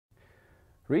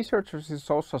Researchers in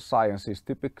social sciences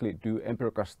typically do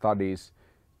empirical studies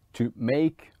to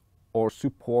make or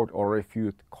support or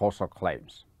refute causal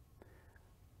claims.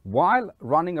 While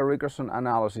running a regression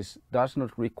analysis does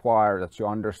not require that you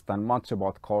understand much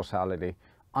about causality,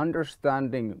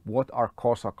 understanding what our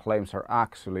causal claims are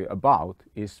actually about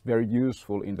is very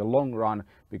useful in the long run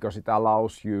because it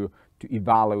allows you to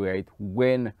evaluate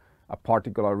when a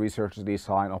particular research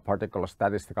design or particular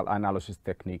statistical analysis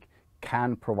technique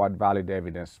can provide valid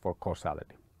evidence for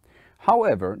causality.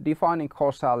 However, defining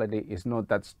causality is not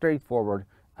that straightforward,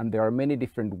 and there are many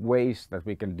different ways that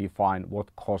we can define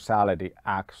what causality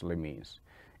actually means.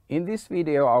 In this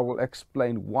video, I will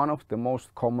explain one of the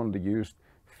most commonly used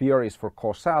theories for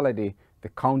causality, the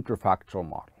counterfactual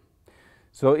model.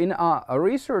 So in a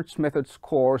research methods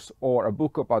course or a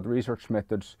book about research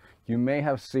methods, you may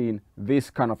have seen this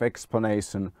kind of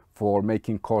explanation for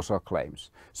making causal claims.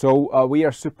 So we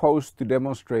are supposed to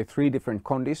demonstrate three different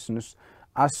conditions: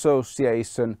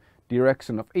 association,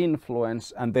 direction of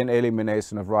influence, and then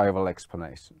elimination of rival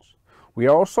explanations. We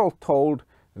are also told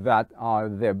that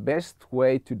the best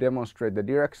way to demonstrate the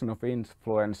direction of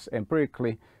influence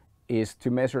empirically is to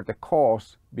measure the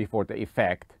cause before the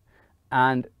effect,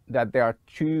 and that there are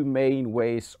two main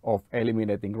ways of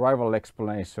eliminating rival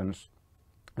explanations: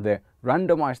 the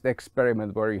randomized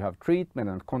experiment, where you have treatment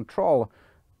and control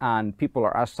and people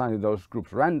are assigned to those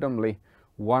groups randomly.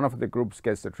 One of the groups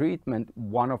gets the treatment,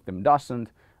 one of them doesn't,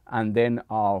 and then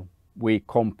we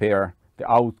compare the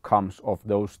outcomes of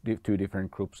those two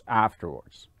different groups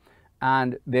afterwards.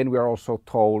 And then we are also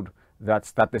told that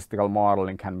statistical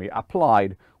modeling can be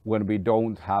applied when we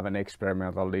don't have an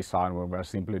experimental design, when we're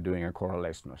simply doing a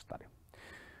correlational study.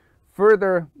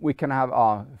 Further, we can have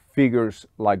figures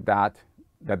like that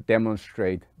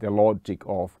demonstrate the logic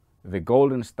of the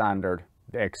golden standard,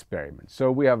 the experiment.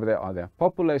 So we have the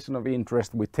population of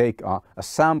interest. We take a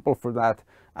sample for that,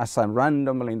 assign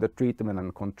randomly in the treatment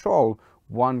and control.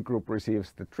 One group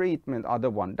receives the treatment,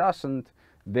 other one doesn't.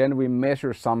 Then we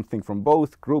measure something from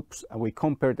both groups and we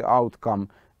compare the outcome,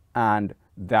 and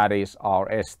that is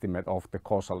our estimate of the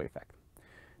causal effect.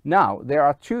 Now, there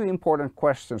are two important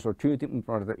questions or two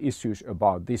important issues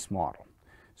about this model.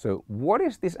 So what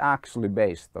is this actually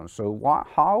based on? So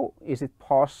how is it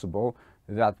possible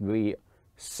that we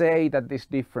say that this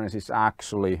difference is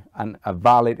actually a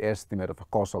valid estimate of a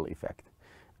causal effect?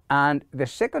 And the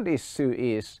second issue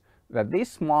is that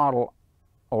this model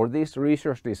or this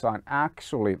research design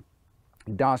actually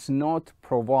does not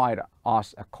provide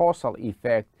us a causal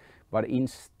effect, but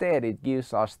instead it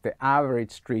gives us the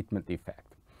average treatment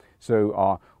effect.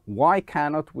 So why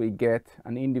cannot we get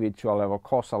an individual level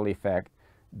causal effect?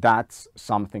 That's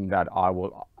something that I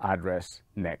will address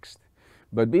next.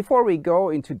 But before we go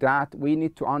into that, we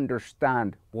need to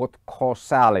understand what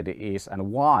causality is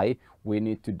and why we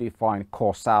need to define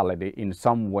causality in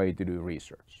some way to do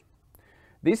research.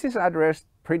 This is addressed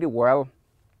pretty well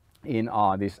in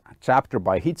this chapter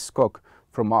by Hitchcock,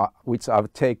 from which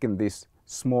I've taken this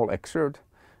small excerpt.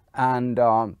 And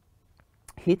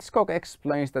Hitchcock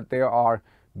explains that there are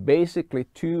basically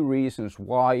two reasons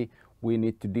why we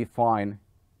need to define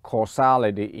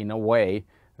causality in a way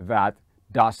that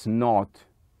does not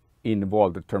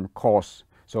involve the term cause.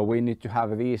 So we need to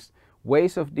have these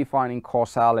ways of defining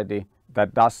causality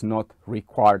that does not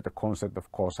require the concept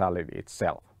of causality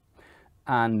itself.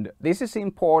 And this is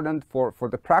important for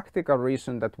the practical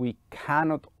reason that we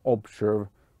cannot observe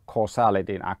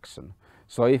causality in action.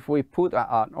 So if we put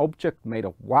an object made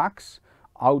of wax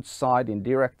outside in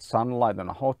direct sunlight on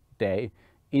a hot day,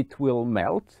 it will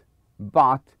melt,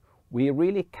 but we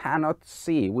really cannot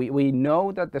see. We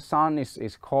know that the sun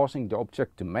is causing the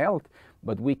object to melt,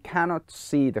 but we cannot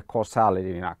see the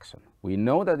causality in action. We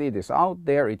know that it is out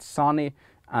there, it's sunny,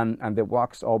 and the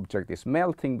wax object is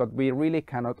melting, but we really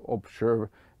cannot observe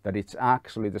that it's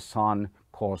actually the sun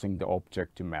causing the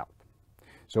object to melt.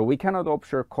 So we cannot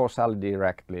observe causality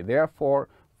directly. Therefore,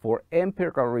 for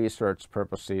empirical research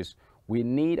purposes, we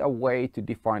need a way to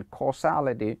define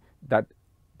causality that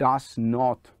does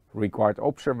not require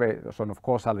observation of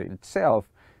causality itself,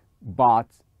 but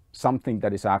something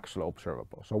that is actually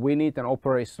observable. So we need an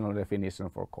operational definition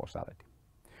for causality.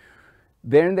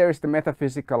 Then there is the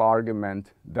metaphysical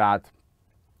argument that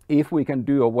if we can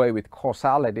do away with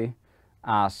causality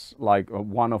as like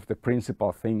one of the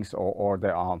principal things or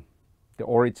the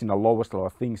original lowest level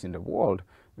of things in the world,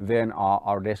 then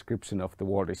our description of the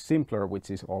world is simpler, which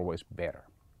is always better.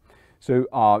 So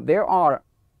there are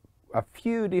a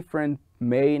few different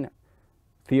main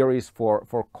theories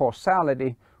for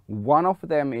causality. One of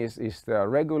them is the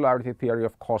regularity theory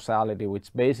of causality,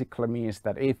 which basically means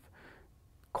that if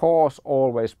cause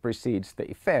always precedes the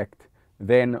effect,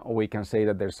 then we can say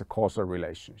that there's a causal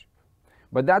relationship.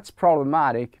 But that's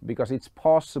problematic because it's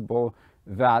possible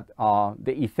that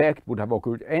the effect would have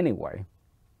occurred anyway.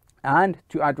 And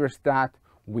to address that,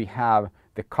 we have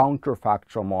the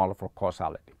counterfactual model for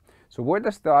causality. So where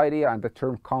does the idea and the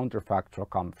term counterfactual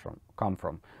come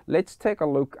from? Let's take a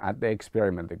look at the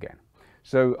experiment again.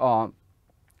 So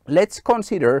let's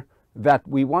consider that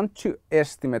we want to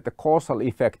estimate the causal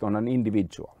effect on an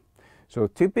individual. So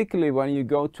typically when you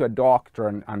go to a doctor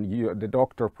and the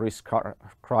doctor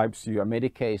prescribes you a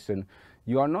medication,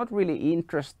 you are not really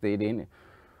interested in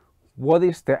what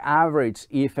is the average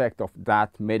effect of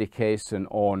that medication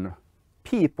on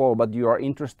people, but you are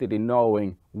interested in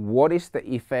knowing what is the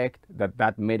effect that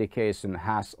that medication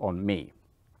has on me.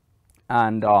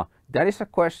 And that is a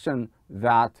question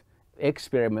that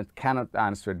experiment cannot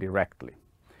answer directly.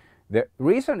 The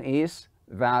reason is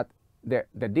that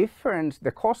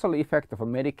the causal effect of a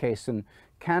medication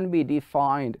can be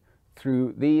defined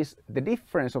through the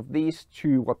difference of these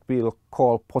two what we'll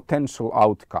call potential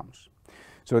outcomes.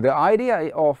 So the idea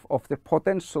of the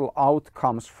potential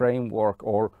outcomes framework,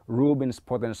 or Rubin's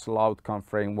potential outcome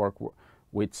framework,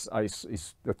 which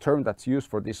is the term that's used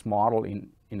for this model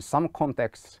in some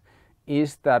contexts,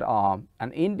 is that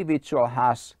an individual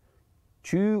has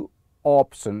two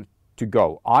options to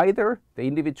go. Either the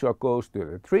individual goes to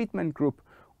the treatment group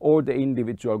or the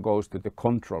individual goes to the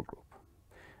control group.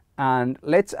 And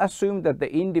let's assume that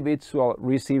the individual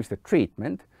receives the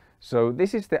treatment. So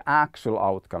this is the actual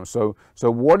outcome. So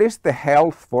what is the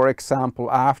health, for example,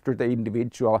 after the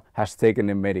individual has taken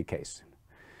the medication?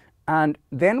 And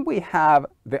then we have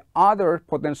the other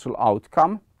potential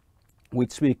outcome,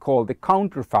 which we call the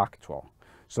counterfactual.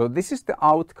 So this is the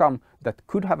outcome that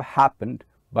could have happened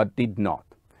but did not.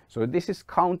 So this is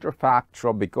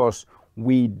counterfactual because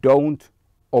we don't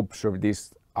observe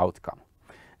this outcome.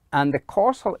 And the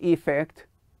causal effect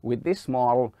with this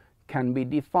model can be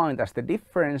defined as the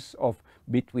difference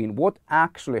between what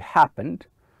actually happened,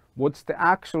 what's the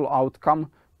actual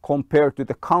outcome, compared to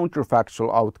the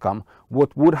counterfactual outcome,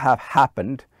 what would have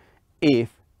happened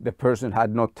if the person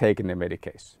had not taken the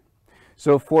medication.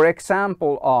 So for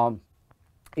example,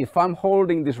 if I'm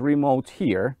holding this remote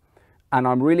here and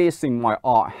I'm releasing my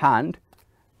hand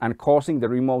and causing the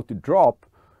remote to drop,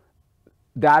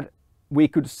 that we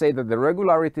could say that the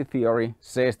regularity theory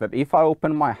says that if I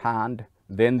open my hand,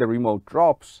 then the remote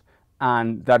drops,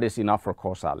 and that is enough for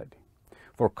causality.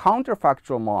 For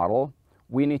counterfactual model,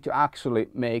 we need to actually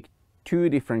make two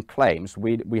different claims.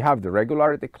 We have the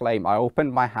regularity claim, I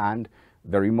opened my hand,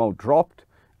 the remote dropped,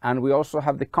 and we also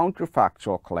have the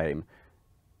counterfactual claim.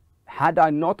 Had I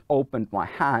not opened my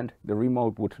hand, the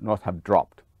remote would not have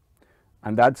dropped.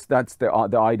 And that's the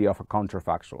idea of a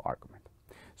counterfactual argument.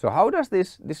 So how does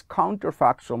this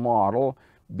counterfactual model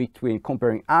between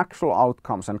comparing actual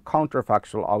outcomes and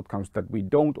counterfactual outcomes that we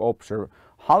don't observe,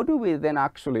 how do we then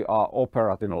actually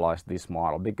operationalize this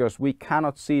model? Because we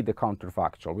cannot see the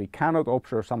counterfactual. We cannot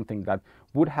observe something that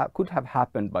could have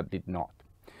happened but did not.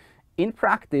 In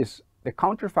practice, the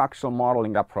counterfactual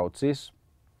modeling approaches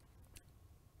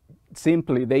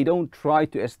simply, they don't try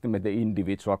to estimate the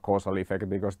individual causal effect,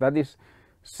 because that is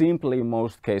simply in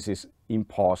most cases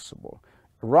impossible.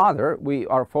 Rather, we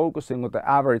are focusing on the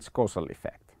average causal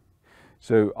effect.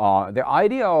 So the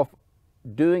idea of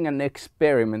doing an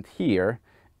experiment here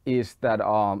is that,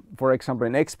 for example,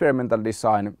 in experimental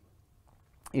design,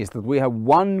 is that we have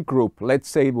one group. Let's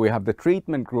say we have the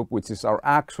treatment group, which is our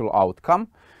actual outcome.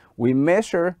 We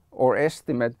measure or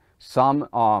estimate some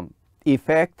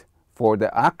effect for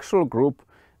the actual group,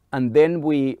 and then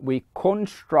we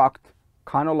construct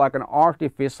kind of like an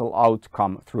artificial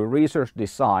outcome through research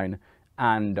design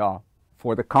and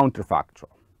for the counterfactual.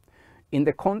 In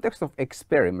the context of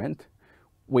experiment,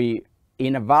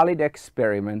 in a valid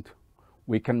experiment,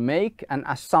 we can make an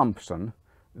assumption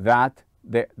that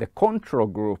the control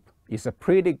group is a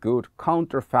pretty good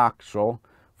counterfactual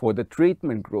for the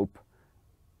treatment group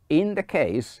in the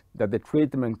case that the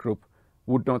treatment group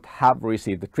would not have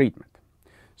received the treatment.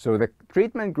 So the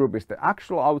treatment group is the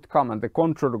actual outcome, and the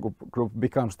control group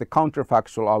becomes the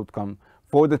counterfactual outcome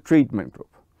for the treatment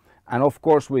group. And of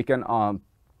course we can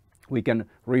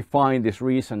refine this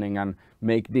reasoning and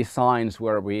make designs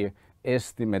where we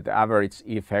estimate the average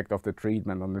effect of the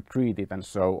treatment on the treated and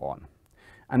so on.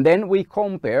 And then we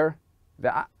compare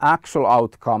the actual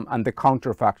outcome and the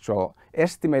counterfactual,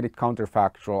 estimated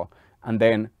counterfactual, and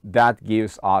then that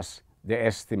gives us the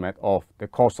estimate of the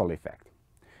causal effect.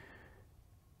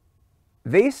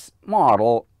 This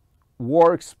model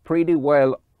works pretty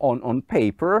well on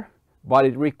paper, but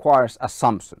it requires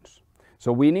assumptions.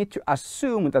 So we need to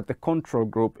assume that the control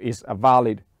group is a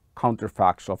valid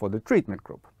counterfactual for the treatment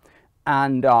group.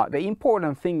 And the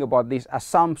important thing about these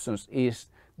assumptions is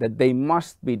that they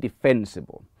must be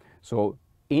defensible. So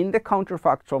in the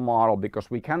counterfactual model, because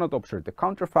we cannot observe the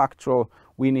counterfactual,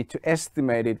 we need to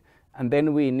estimate it, and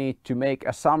then we need to make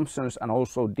assumptions and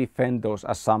also defend those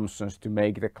assumptions to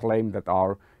make the claim that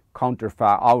our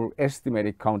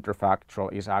estimated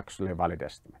counterfactual is actually a valid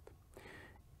estimate.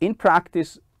 In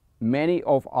practice, many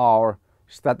of our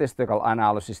statistical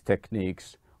analysis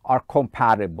techniques are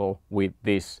compatible with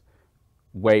this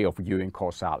way of viewing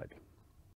causality.